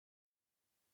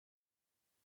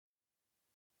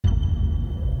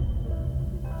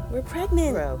We're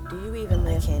pregnant. Bro, do you even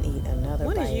live? I can't eat another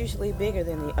One bite. is usually bigger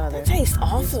than the other. That tastes This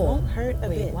awful. won't hurt a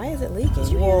Wait, bit. why is it leaking? Did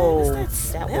you hear Whoa, that?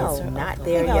 What's that smell? smell? Not I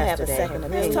there think I'll have a yesterday. second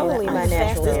opinion. It's totally I'm my the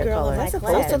natural fastest hair girl color. of my It's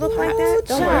class. supposed to look like that?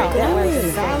 Don't worry, Child, that that was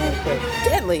was solid but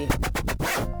deadly.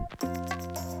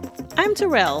 I'm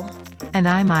Terrell. And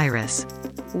I'm Iris.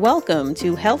 Welcome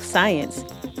to Health Science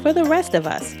for the Rest of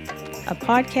Us, a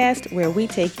podcast where we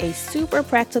take a super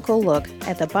practical look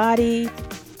at the body,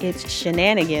 its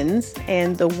shenanigans,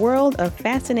 and the world of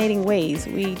fascinating ways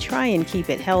we try and keep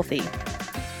it healthy.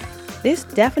 This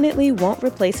definitely won't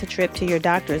replace a trip to your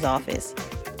doctor's office,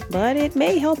 but it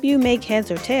may help you make heads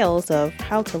or tails of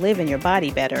how to live in your body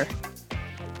better.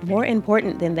 More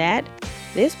important than that,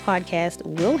 this podcast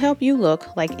will help you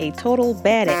look like a total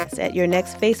badass at your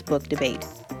next Facebook debate.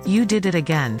 You did it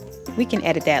again. We can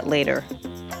edit that later.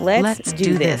 Let's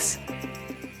do this.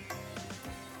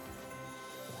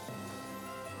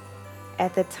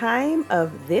 At the time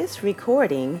of this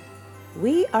recording,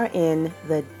 we are in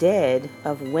the dead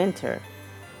of winter.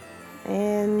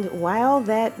 And while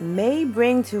that may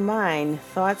bring to mind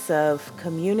thoughts of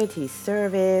community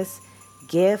service,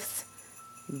 gifts,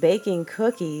 baking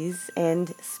cookies,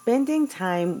 and spending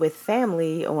time with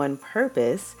family on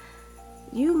purpose,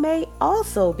 you may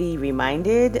also be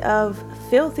reminded of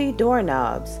filthy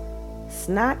doorknobs,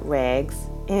 snot rags,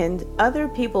 and other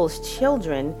people's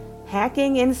children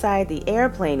hacking inside the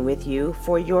airplane with you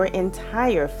for your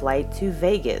entire flight to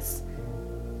Vegas.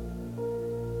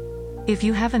 If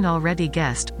you haven't already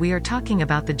guessed, we are talking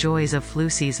about the joys of flu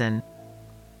season.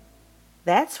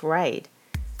 That's right.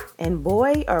 And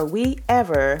boy, are we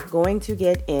ever going to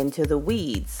get into the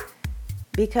weeds.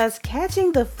 Because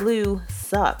catching the flu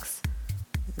sucks.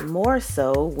 More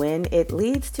so when it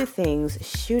leads to things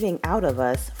shooting out of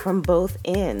us from both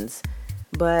ends.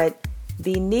 But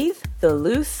beneath the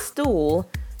loose stool,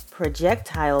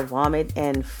 projectile vomit,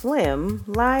 and phlegm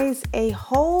lies a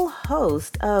whole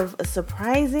host of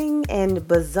surprising and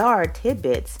bizarre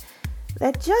tidbits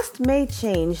that just may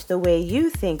change the way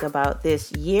you think about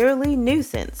this yearly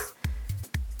nuisance.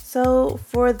 So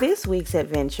for this week's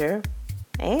adventure,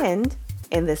 and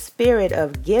in the spirit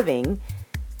of giving,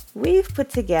 we've put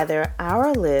together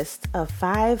our list of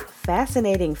 5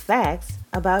 fascinating facts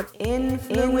about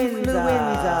influenza.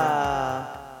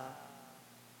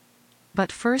 But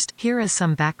first, here is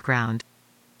some background.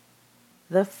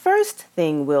 The first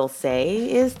thing we'll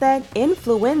say is that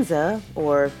influenza,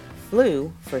 or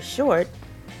flu for short,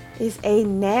 is a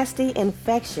nasty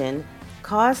infection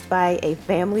caused by a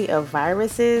family of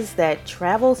viruses that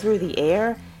travel through the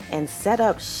air and set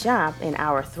up shop in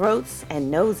our throats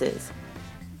and noses,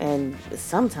 and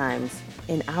sometimes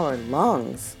in our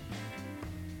lungs.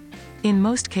 In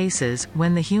most cases,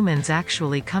 when the humans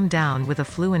actually come down with a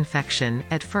flu infection,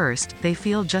 at first, they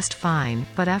feel just fine,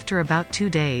 but after about 2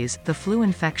 days, the flu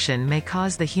infection may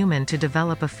cause the human to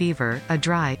develop a fever, a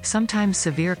dry, sometimes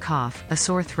severe cough, a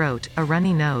sore throat, a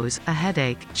runny nose, a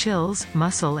headache, chills,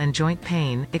 muscle and joint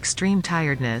pain, extreme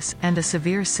tiredness, and a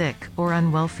severe sick, or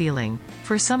unwell feeling.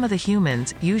 For some of the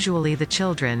humans, usually the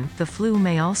children, the flu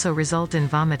may also result in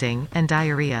vomiting and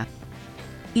diarrhea.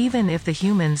 Even if the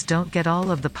humans don't get all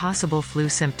of the possible flu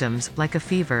symptoms, like a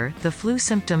fever, the flu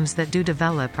symptoms that do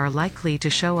develop are likely to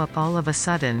show up all of a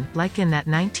sudden, like in that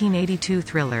 1982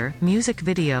 Thriller music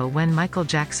video when Michael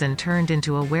Jackson turned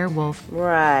into a werewolf.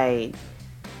 Right.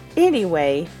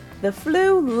 Anyway, the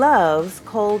flu loves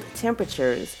cold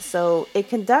temperatures, so it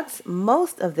conducts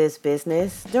most of this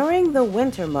business during the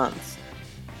winter months.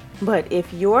 But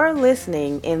if you're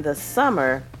listening in the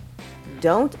summer,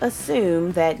 don't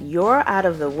assume that you're out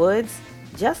of the woods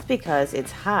just because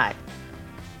it's hot.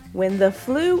 When the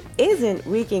flu isn't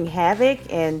wreaking havoc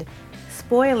and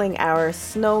spoiling our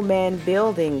snowman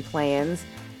building plans,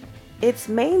 it's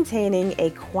maintaining a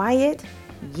quiet,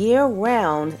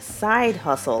 year-round side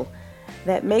hustle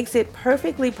that makes it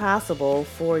perfectly possible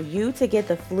for you to get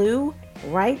the flu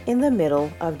right in the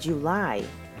middle of July.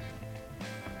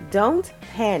 Don't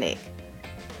panic.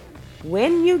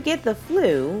 When you get the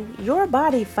flu, your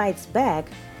body fights back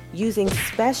using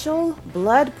special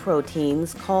blood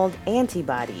proteins called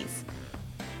antibodies.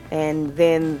 And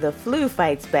then the flu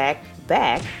fights back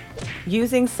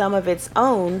using some of its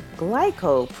own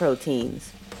glycoproteins.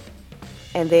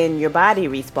 And then your body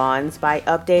responds by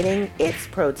updating its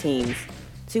proteins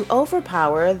to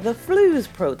overpower the flu's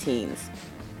proteins.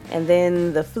 And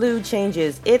then the flu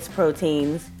changes its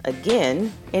proteins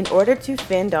again in order to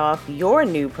fend off your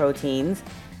new proteins.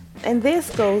 And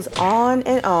this goes on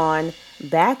and on,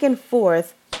 back and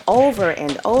forth, over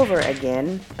and over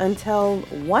again, until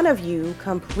one of you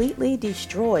completely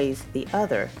destroys the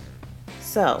other.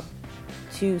 So,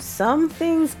 to sum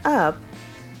things up,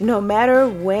 No matter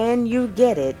when you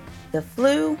get it, the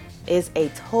flu is a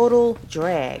total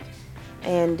drag.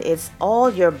 And it's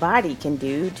all your body can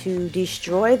do to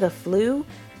destroy the flu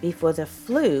before the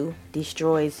flu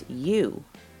destroys you.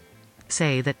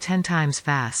 Say that 10 times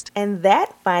fast. And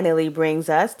that finally brings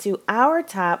us to our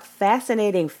top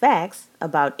fascinating facts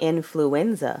about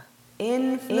influenza.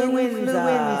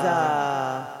 Influenza.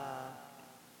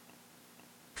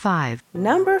 5.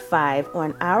 Number 5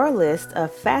 on our list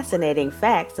of fascinating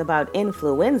facts about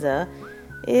influenza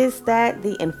is that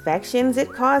the infections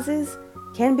it causes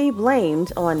can be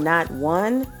blamed on not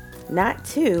 1, not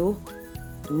 2,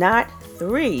 not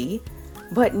 3,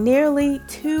 but nearly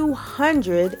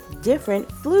 200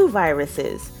 different flu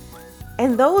viruses.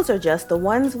 And those are just the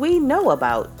ones we know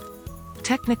about.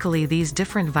 Technically, these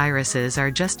different viruses are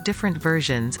just different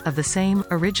versions of the same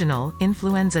original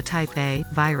influenza type A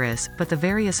virus, but the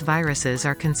various viruses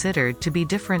are considered to be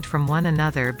different from one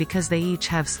another because they each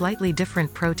have slightly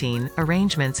different protein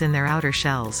arrangements in their outer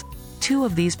shells. 2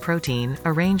 of these protein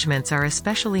arrangements are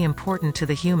especially important to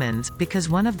the humans because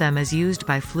one of them is used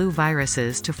by flu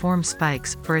viruses to form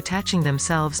spikes for attaching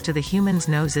themselves to the humans'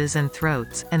 noses and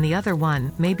throats, and the other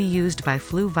one may be used by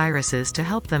flu viruses to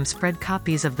help them spread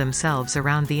copies of themselves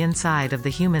around the inside of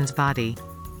the human's body.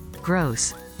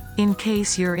 Gross. In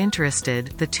case you're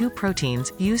interested, the 2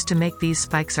 proteins used to make these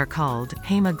spikes are called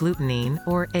hemagglutinin,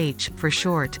 or H for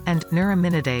short, and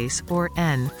neuraminidase, or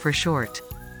N for short.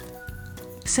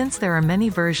 Since there are many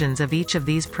versions of each of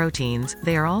these proteins,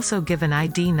 they are also given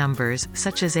ID numbers,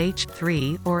 such as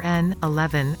H3 or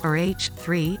N11 or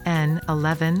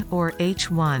H3N11 or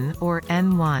H1 or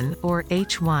N1 or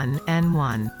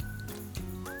H1N1.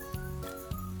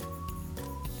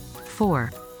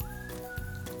 4.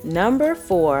 Number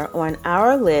 4 on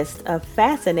our list of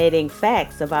fascinating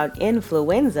facts about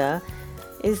influenza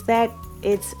is that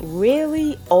it's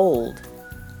really old.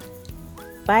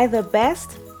 By the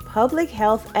best public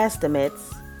health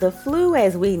estimates, the flu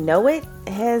as we know it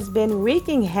has been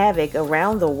wreaking havoc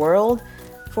around the world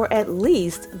for at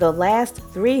least the last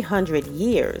 300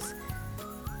 years.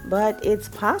 But it's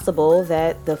possible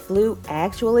that the flu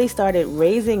actually started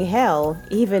raising hell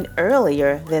even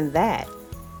earlier than that.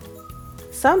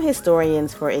 Some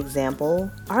historians, for example,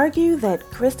 argue that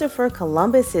Christopher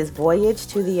Columbus's voyage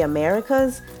to the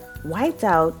Americas wiped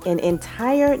out an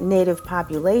entire native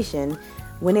population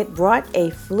when it brought a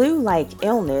flu-like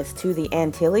illness to the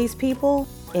Antilles people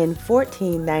in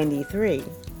 1493.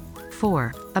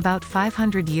 4. About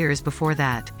 500 years before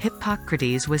that,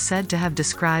 Hippocrates was said to have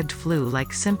described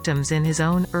flu-like symptoms in his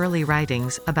own early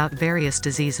writings about various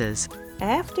diseases.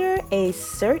 After a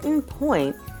certain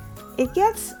point, it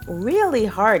gets really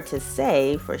hard to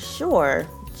say for sure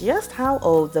just how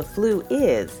old the flu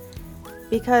is,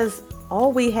 because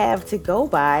all we have to go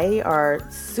by are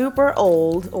super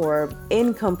old or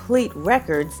incomplete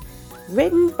records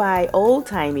written by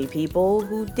old-timey people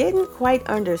who didn't quite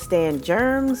understand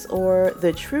germs or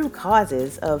the true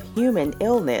causes of human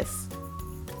illness.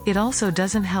 It also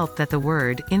doesn't help that the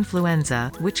word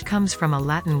influenza, which comes from a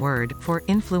Latin word for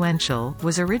influential,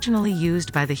 was originally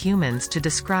used by the humans to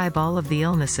describe all of the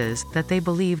illnesses that they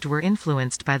believed were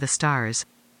influenced by the stars.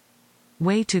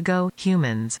 Way to go,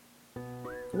 humans.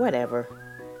 Whatever.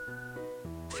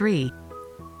 3.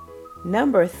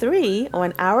 Number 3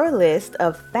 on our list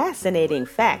of fascinating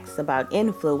facts about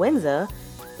influenza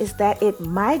is that it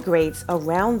migrates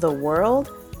around the world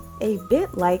a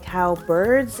bit like how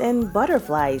birds and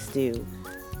butterflies do.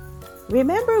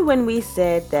 Remember when we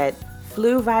said that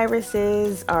flu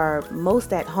viruses are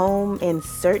most at home in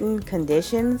certain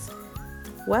conditions?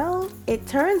 Well, it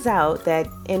turns out that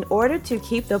in order to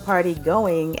keep the party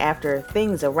going after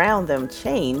things around them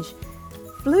change,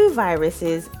 flu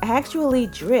viruses actually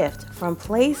drift from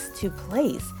place to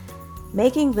place,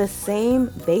 making the same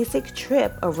basic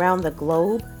trip around the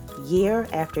globe year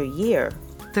after year.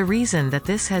 The reason that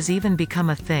this has even become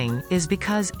a thing is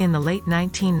because, in the late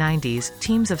 1990s,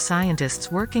 teams of scientists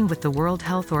working with the World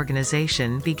Health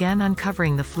Organization began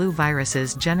uncovering the flu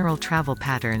virus's general travel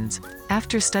patterns.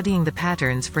 After studying the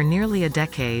patterns for nearly a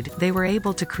decade, they were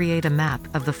able to create a map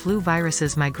of the flu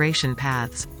virus's migration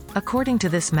paths. According to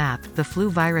this map, the flu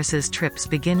virus's trips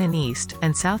begin in East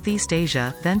and Southeast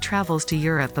Asia, then travels to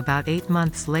Europe about 8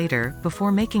 months later,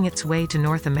 before making its way to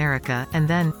North America and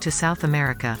then to South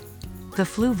America. The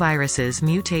flu viruses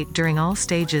mutate during all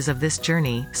stages of this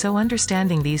journey, so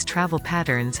understanding these travel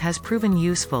patterns has proven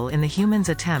useful in the humans'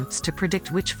 attempts to predict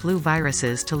which flu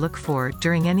viruses to look for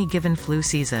during any given flu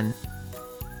season.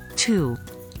 2.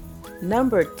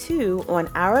 Number 2 on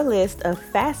our list of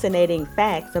fascinating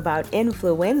facts about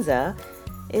influenza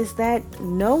is that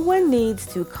no one needs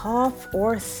to cough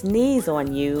or sneeze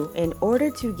on you in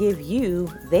order to give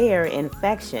you their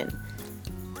infection.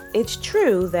 It's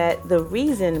true that the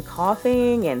reason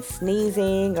coughing and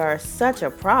sneezing are such a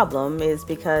problem is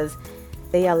because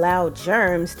they allow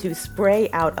germs to spray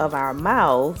out of our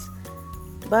mouths,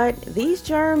 but these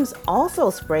germs also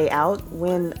spray out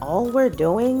when all we're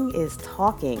doing is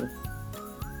talking.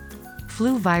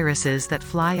 Flu viruses that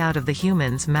fly out of the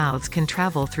humans' mouths can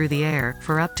travel through the air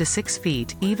for up to 6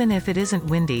 feet, even if it isn't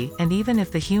windy, and even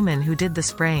if the human who did the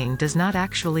spraying does not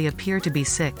actually appear to be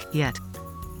sick yet.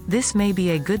 This may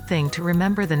be a good thing to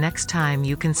remember the next time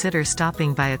you consider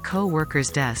stopping by a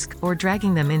co-worker's desk or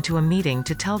dragging them into a meeting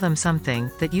to tell them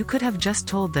something that you could have just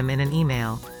told them in an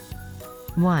email.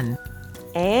 1.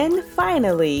 And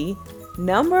finally,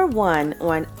 number 1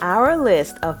 on our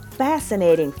list of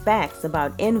fascinating facts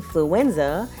about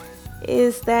influenza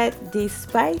is that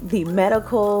despite the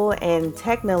medical and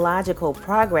technological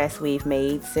progress we've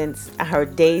made since our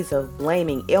days of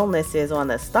blaming illnesses on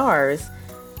the stars,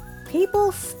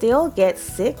 people still get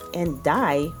sick and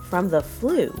die from the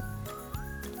flu.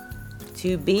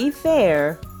 To be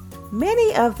fair,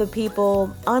 many of the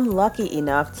people unlucky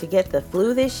enough to get the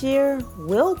flu this year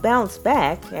will bounce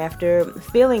back after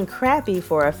feeling crappy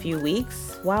for a few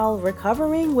weeks while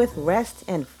recovering with rest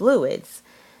and fluids.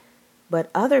 But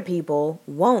other people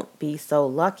won't be so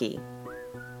lucky.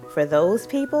 For those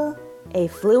people, a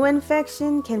flu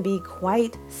infection can be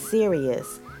quite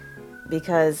serious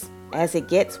because as it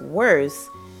gets worse,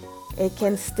 it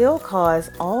can still cause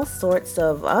all sorts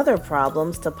of other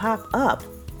problems to pop up,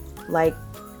 like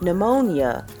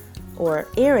pneumonia, or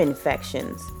ear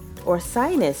infections, or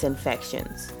sinus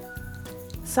infections.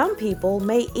 Some people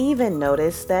may even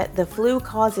notice that the flu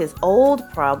causes old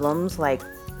problems like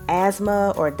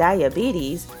asthma or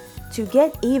diabetes to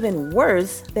get even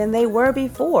worse than they were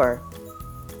before.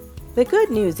 The good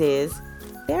news is,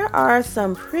 there are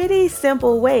some pretty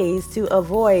simple ways to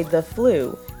avoid the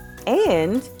flu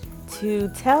and to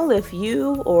tell if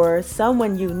you or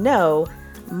someone you know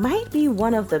might be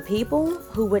one of the people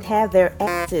who would have their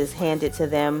asses handed to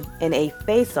them in a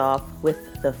face-off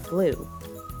with the flu.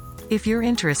 If you're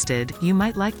interested, you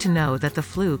might like to know that the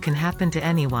flu can happen to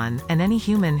anyone, and any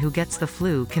human who gets the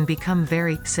flu can become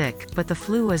very sick, but the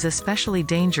flu is especially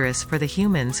dangerous for the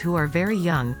humans who are very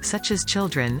young, such as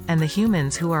children, and the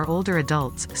humans who are older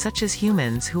adults, such as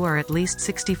humans who are at least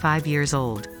 65 years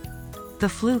old. The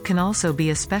flu can also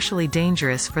be especially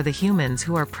dangerous for the humans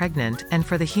who are pregnant, and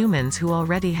for the humans who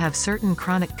already have certain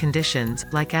chronic conditions,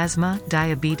 like asthma,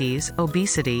 diabetes,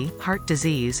 obesity, heart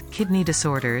disease, kidney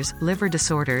disorders, liver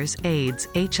disorders, AIDS,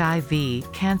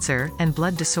 HIV, cancer, and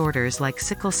blood disorders like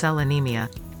sickle cell anemia.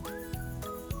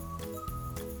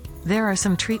 There are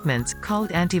some treatments,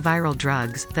 called antiviral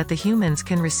drugs, that the humans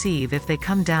can receive if they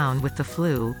come down with the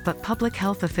flu, but public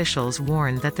health officials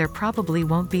warn that there probably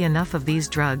won't be enough of these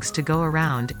drugs to go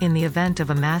around, in the event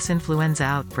of a mass influenza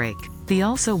outbreak. They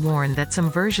also warn that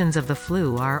some versions of the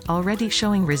flu are already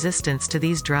showing resistance to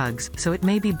these drugs, so it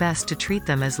may be best to treat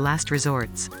them as last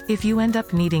resorts. If you end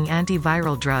up needing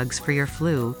antiviral drugs for your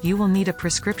flu, you will need a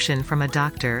prescription from a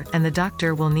doctor, and the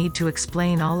doctor will need to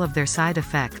explain all of their side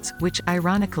effects, which,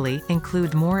 ironically,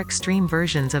 include more extreme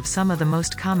versions of some of the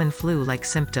most common flu-like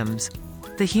symptoms.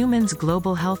 The humans'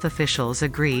 global health officials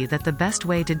agree that the best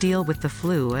way to deal with the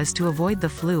flu is to avoid the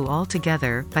flu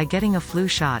altogether, by getting a flu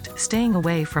shot, staying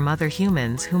away from other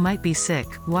humans who might be sick,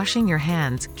 washing your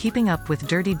hands, keeping up with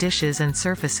dirty dishes and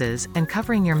surfaces, and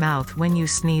covering your mouth when you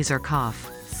sneeze or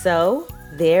cough. So,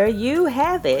 there you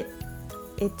have it.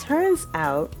 It turns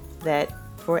out that,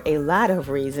 for a lot of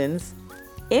reasons,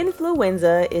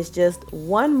 influenza is just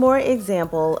one more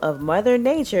example of Mother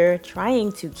Nature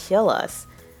trying to kill us.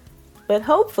 But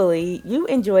hopefully you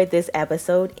enjoyed this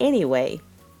episode anyway,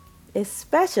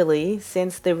 especially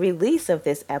since the release of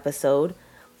this episode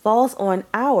falls on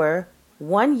our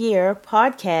 1-year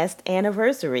podcast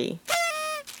anniversary.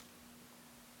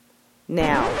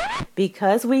 Now,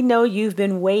 because we know you've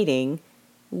been waiting,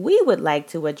 we would like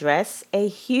to address a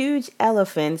huge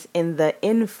elephant in the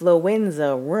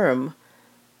influenza room.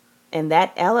 And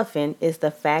that elephant is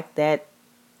the fact that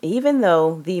even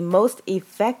though the most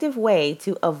effective way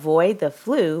to avoid the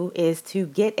flu is to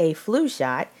get a flu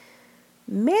shot,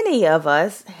 many of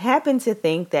us happen to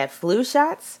think that flu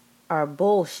shots are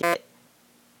bullshit.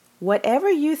 Whatever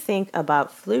you think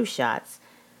about flu shots,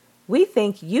 we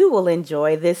think you will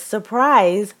enjoy this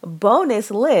surprise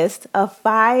bonus list of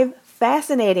 5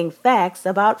 fascinating facts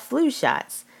about flu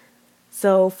shots.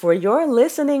 So for your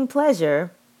listening pleasure,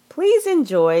 Please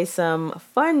enjoy some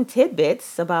fun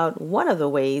tidbits about one of the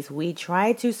ways we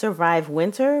try to survive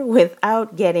winter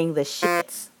without getting the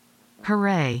shits.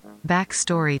 Hooray!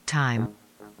 Backstory time.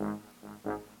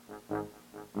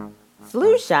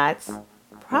 Flu shots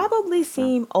probably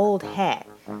seem old hat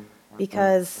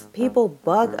because people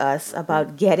bug us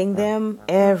about getting them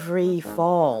every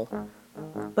fall.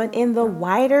 But in the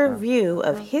wider view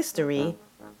of history,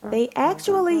 they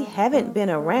actually haven't been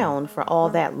around for all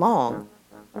that long.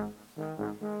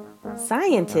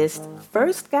 Scientists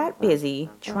first got busy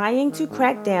trying to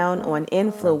crack down on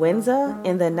influenza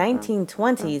in the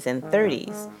 1920s and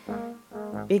 30s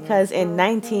because in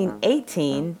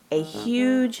 1918, a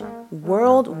huge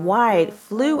worldwide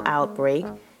flu outbreak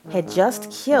had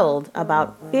just killed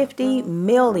about 50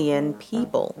 million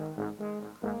people.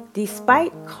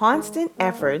 Despite constant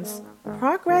efforts,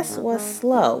 progress was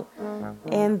slow,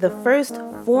 and the first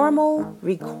formal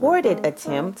recorded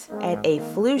attempt at a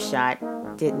flu shot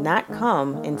did not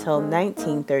come until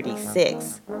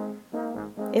 1936.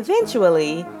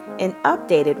 Eventually, an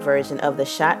updated version of the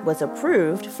shot was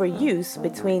approved for use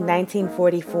between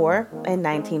 1944 and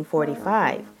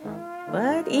 1945.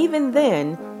 But even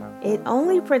then, it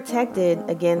only protected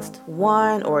against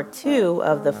one or two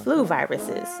of the flu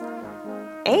viruses.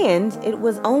 And it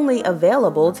was only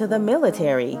available to the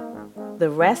military. The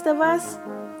rest of us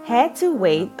had to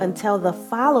wait until the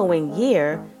following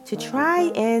year to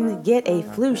try and get a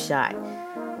flu shot.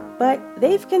 But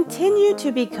they've continued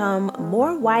to become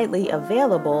more widely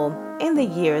available in the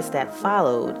years that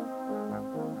followed.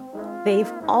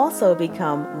 They've also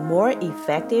become more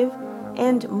effective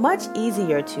and much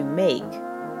easier to make.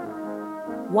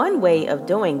 One way of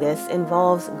doing this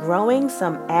involves growing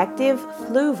some active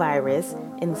flu virus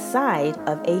inside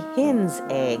of a hen's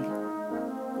egg.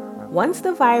 Once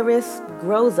the virus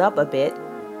grows up a bit,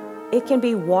 it can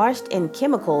be washed in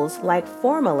chemicals like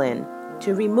formalin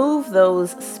to remove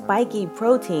those spiky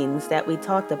proteins that we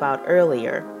talked about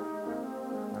earlier.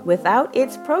 Without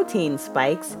its protein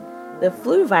spikes, the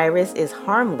flu virus is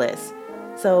harmless,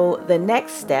 so the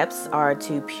next steps are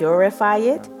to purify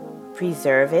it,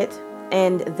 preserve it,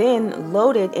 and then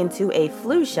load it into a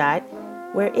flu shot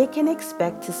where it can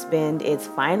expect to spend its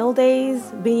final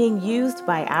days being used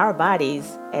by our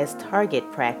bodies as target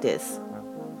practice.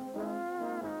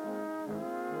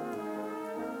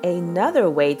 Another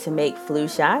way to make flu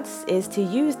shots is to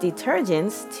use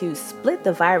detergents to split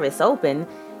the virus open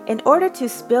in order to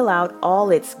spill out all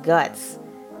its guts.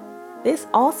 This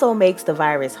also makes the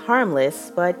virus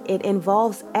harmless, but it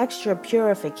involves extra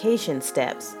purification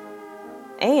steps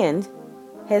and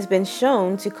has been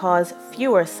shown to cause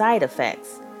fewer side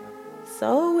effects.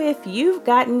 So if you've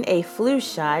gotten a flu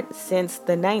shot since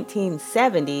the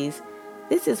 1970s,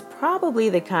 this is probably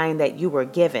the kind that you were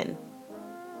given.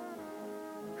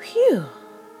 Phew!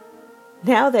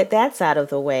 Now that that's out of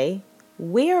the way,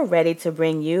 we're ready to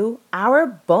bring you our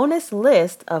bonus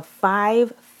list of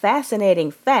 5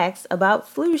 fascinating facts about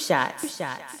flu shots.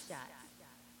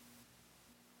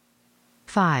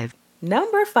 5.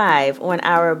 Number 5 on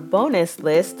our bonus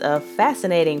list of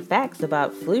fascinating facts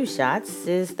about flu shots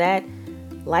is that,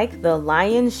 like the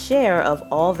lion's share of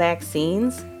all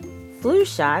vaccines, flu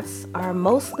shots are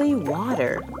mostly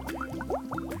water.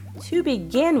 To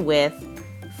begin with,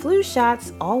 flu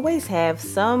shots always have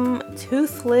some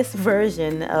toothless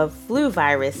version of flu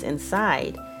virus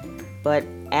inside, but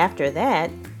after that,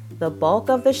 the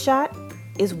bulk of the shot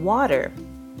is water.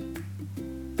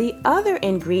 The other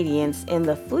ingredients in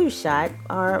the flu shot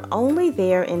are only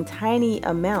there in tiny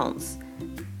amounts,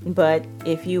 but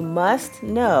if you must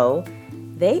know,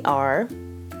 they are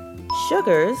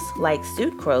sugars like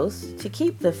sucrose to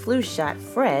keep the flu shot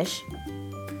fresh,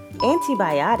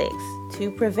 antibiotics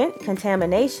to prevent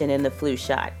contamination in the flu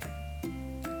shot,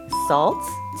 salts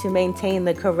to maintain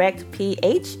the correct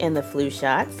pH in the flu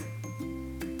shots,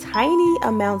 tiny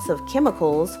amounts of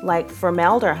chemicals like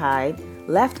formaldehyde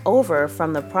left over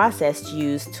from the process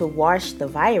used to wash the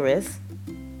virus,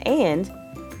 and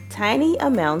tiny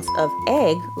amounts of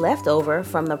egg left over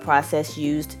from the process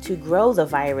used to grow the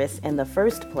virus in the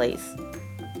first place.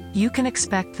 You can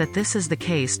expect that this is the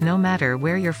case no matter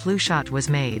where your flu shot was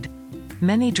made.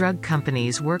 Many drug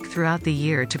companies work throughout the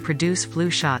year to produce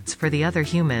flu shots for the other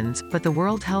humans, but the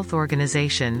World Health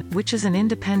Organization, which is an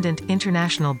independent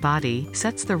international body,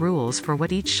 sets the rules for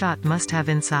what each shot must have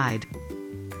inside.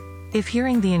 If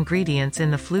hearing the ingredients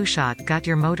in the flu shot got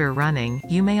your motor running,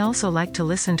 you may also like to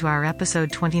listen to our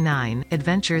episode 29,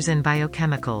 Adventures in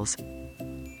Biochemicals.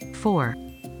 4.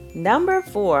 Number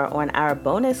 4 on our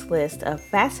bonus list of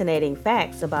fascinating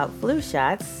facts about flu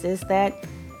shots is that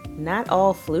not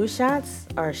all flu shots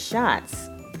are shots.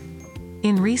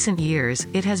 In recent years,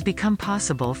 it has become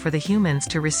possible for the humans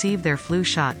to receive their flu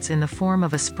shots in the form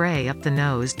of a spray up the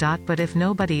nose. But if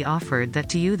nobody offered that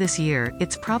to you this year,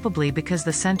 it's probably because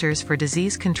the Centers for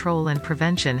Disease Control and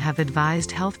Prevention have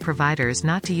advised health providers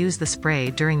not to use the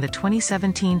spray during the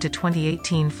 2017 to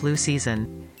 2018 flu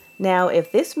season. Now,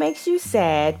 if this makes you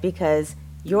sad because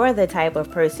you're the type of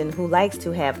person who likes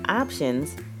to have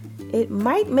options, it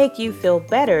might make you feel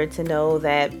better to know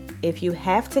that if you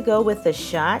have to go with the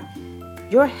shot,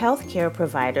 your healthcare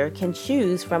provider can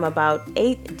choose from about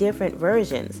 8 different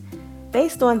versions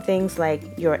based on things like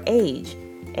your age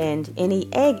and any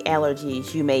egg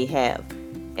allergies you may have,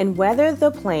 and whether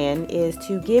the plan is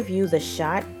to give you the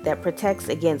shot that protects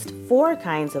against 4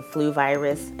 kinds of flu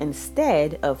virus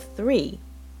instead of 3.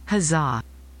 Huzzah!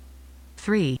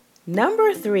 3.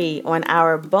 Number 3 on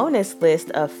our bonus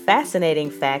list of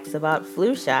fascinating facts about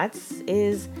flu shots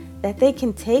is that they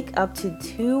can take up to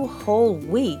 2 whole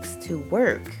weeks to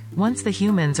work. Once the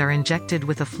humans are injected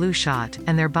with a flu shot,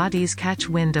 and their bodies catch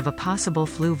wind of a possible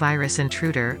flu virus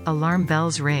intruder, alarm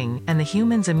bells ring, and the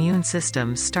human's immune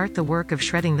systems start the work of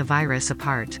shredding the virus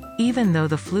apart. Even though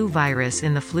the flu virus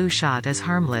in the flu shot is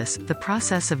harmless, the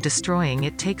process of destroying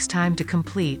it takes time to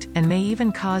complete, and may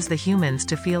even cause the humans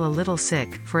to feel a little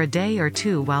sick, for a day or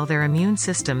 2 while their immune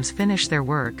systems finish their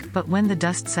work. But when the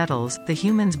dust settles, the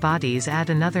humans' bodies add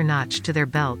another notch to their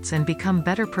belts and become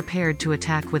better prepared to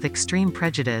attack with extreme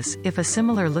prejudice if a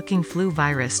similar-looking flu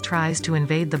virus tries to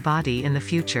invade the body in the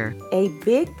future. A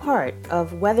big part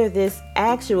of whether this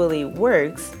actually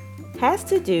works has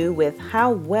to do with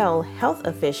how well health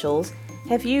officials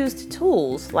have used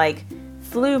tools like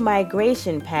flu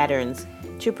migration patterns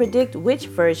to predict which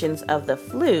versions of the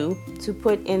flu to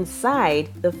put inside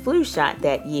the flu shot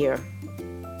that year.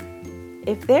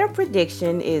 If their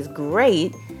prediction is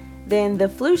great, then the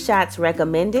flu shots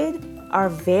recommended are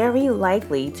very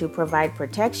likely to provide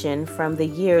protection from the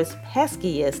year's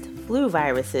peskiest flu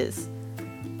viruses.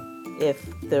 If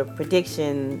the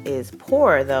prediction is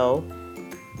poor, though,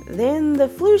 then the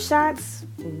flu shots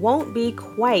won't be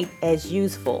quite as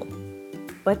useful.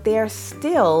 But they're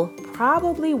still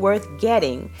probably worth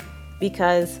getting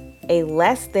because a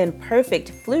less than perfect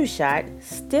flu shot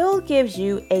still gives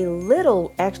you a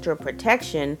little extra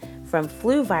protection from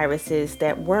flu viruses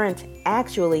that weren't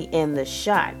actually in the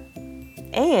shot.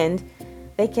 And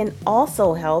they can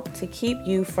also help to keep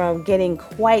you from getting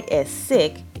quite as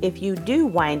sick if you do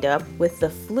wind up with the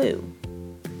flu.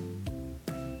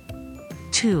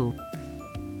 2.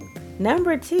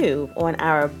 Number 2 on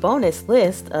our bonus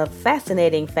list of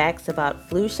fascinating facts about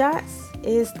flu shots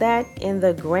is that in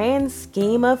the grand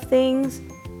scheme of things,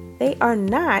 they are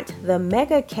not the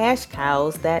mega cash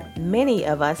cows that many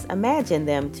of us imagine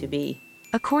them to be.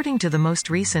 According to the most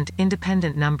recent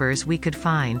independent numbers we could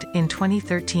find, in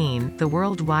 2013, the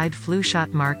worldwide flu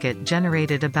shot market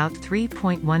generated about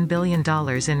 $3.1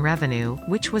 billion in revenue,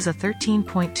 which was a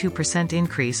 13.2%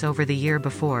 increase over the year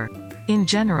before. In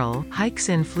general, hikes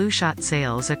in flu shot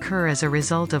sales occur as a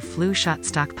result of flu shot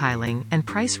stockpiling, and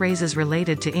price raises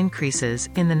related to increases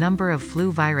in the number of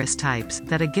flu virus types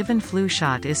that a given flu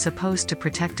shot is supposed to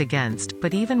protect against.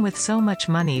 But even with so much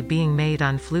money being made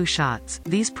on flu shots,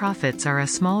 these profits are a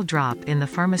small drop in the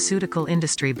pharmaceutical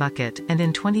industry bucket, and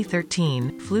in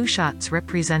 2013, flu shots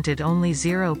represented only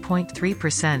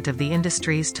 0.3% of the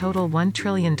industry's total $1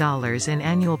 trillion in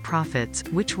annual profits,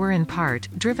 which were in part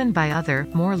driven by other,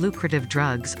 more lucrative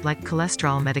drugs like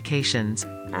cholesterol medications.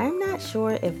 I'm not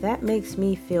sure if that makes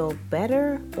me feel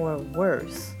better or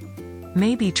worse.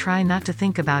 Maybe try not to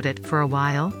think about it for a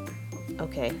while.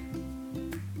 Okay.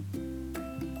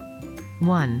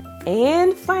 1.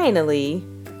 And finally,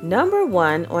 number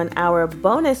 1 on our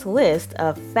bonus list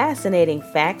of fascinating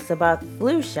facts about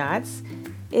flu shots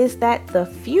is that the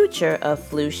future of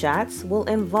flu shots will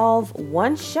involve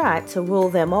one shot to rule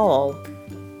them all.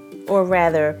 Or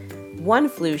rather, one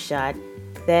flu shot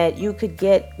that you could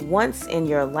get once in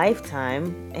your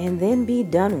lifetime and then be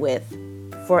done with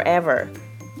forever.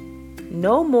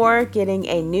 No more getting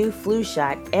a new flu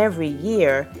shot every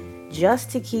year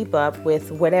just to keep up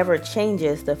with whatever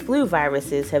changes the flu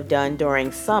viruses have done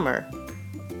during summer.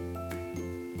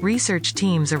 Research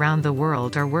teams around the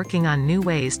world are working on new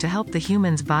ways to help the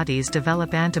humans' bodies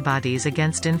develop antibodies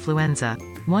against influenza.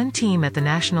 One team at the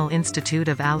National Institute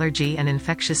of Allergy and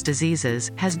Infectious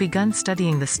Diseases has begun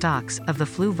studying the stalks of the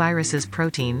flu virus's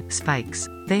protein, spikes.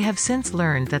 They have since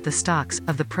learned that the stalks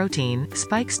of the protein,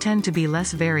 spikes tend to be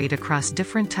less varied across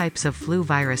different types of flu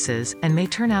viruses, and may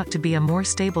turn out to be a more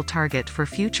stable target for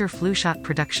future flu shot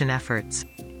production efforts.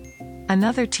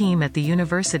 Another team at the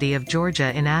University of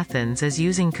Georgia in Athens is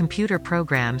using computer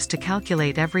programs to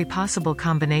calculate every possible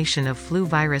combination of flu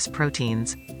virus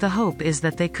proteins. The hope is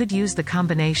that they could use the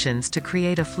combinations to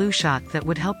create a flu shot that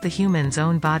would help the human's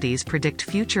own bodies predict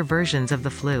future versions of the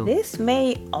flu. This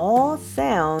may all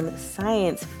sound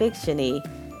science fiction-y,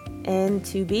 and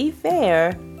to be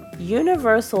fair,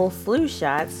 universal flu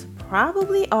shots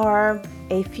probably are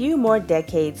a few more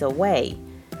decades away.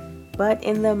 But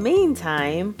in the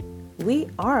meantime, we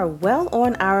are well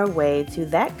on our way to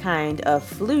that kind of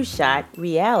flu shot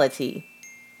reality.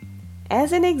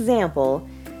 As an example,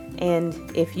 and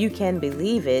if you can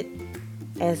believe it,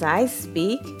 as I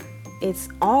speak, it's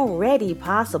already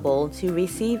possible to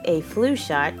receive a flu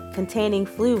shot containing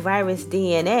flu virus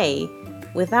DNA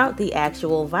without the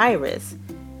actual virus,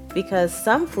 because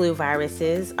some flu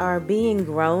viruses are being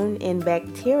grown in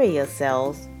bacteria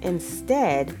cells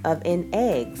instead of in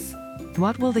eggs.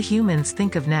 What will the humans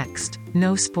think of next?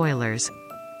 No spoilers.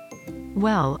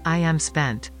 Well, I am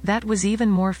spent. That was even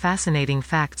more fascinating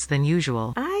facts than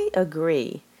usual. I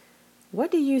agree. What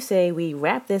do you say we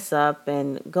wrap this up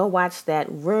and go watch that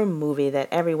Room movie that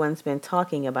everyone's been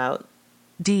talking about?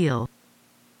 Deal.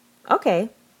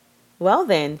 Okay. Well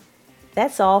then,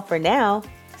 that's all for now.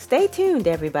 Stay tuned,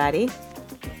 everybody.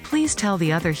 Please tell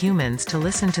the other humans to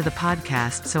listen to the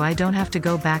podcast so I don't have to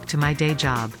go back to my day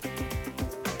job.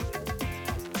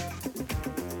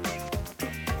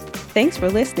 Thanks for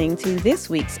listening to this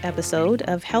week's episode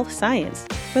of Health Science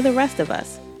for the rest of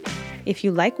us. If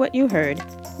you like what you heard,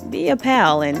 be a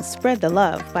pal and spread the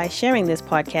love by sharing this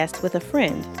podcast with a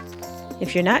friend.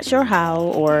 If you're not sure how,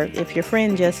 or if your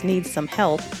friend just needs some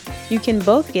help, you can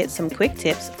both get some quick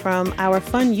tips from our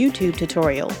fun YouTube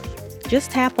tutorial.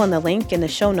 Just tap on the link in the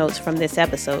show notes from this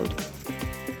episode.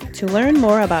 To learn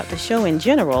more about the show in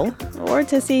general, or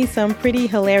to see some pretty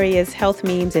hilarious health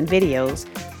memes and videos,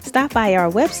 stop by our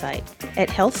website at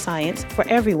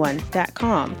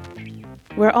healthscienceforeveryone.com.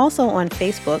 We're also on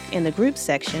Facebook in the groups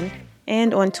section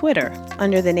and on Twitter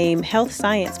under the name Health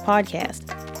Science Podcast.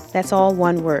 That's all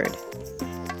one word.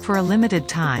 For a limited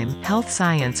time, Health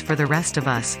Science for the Rest of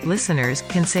Us listeners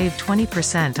can save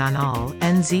 20% on all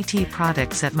NZT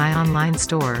products at my online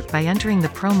store by entering the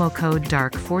promo code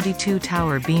DARK42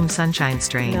 Tower Beam Sunshine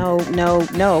Strain.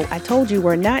 No. I told you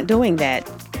we're not doing that.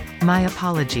 My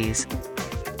apologies.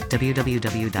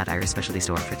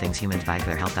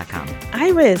 www.irishspecialtystore-for-things-humans-buy-for-their-health.com.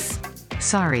 Iris!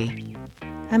 Sorry.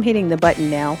 I'm hitting the button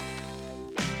now.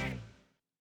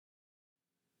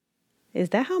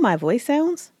 Is that how my voice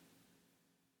sounds?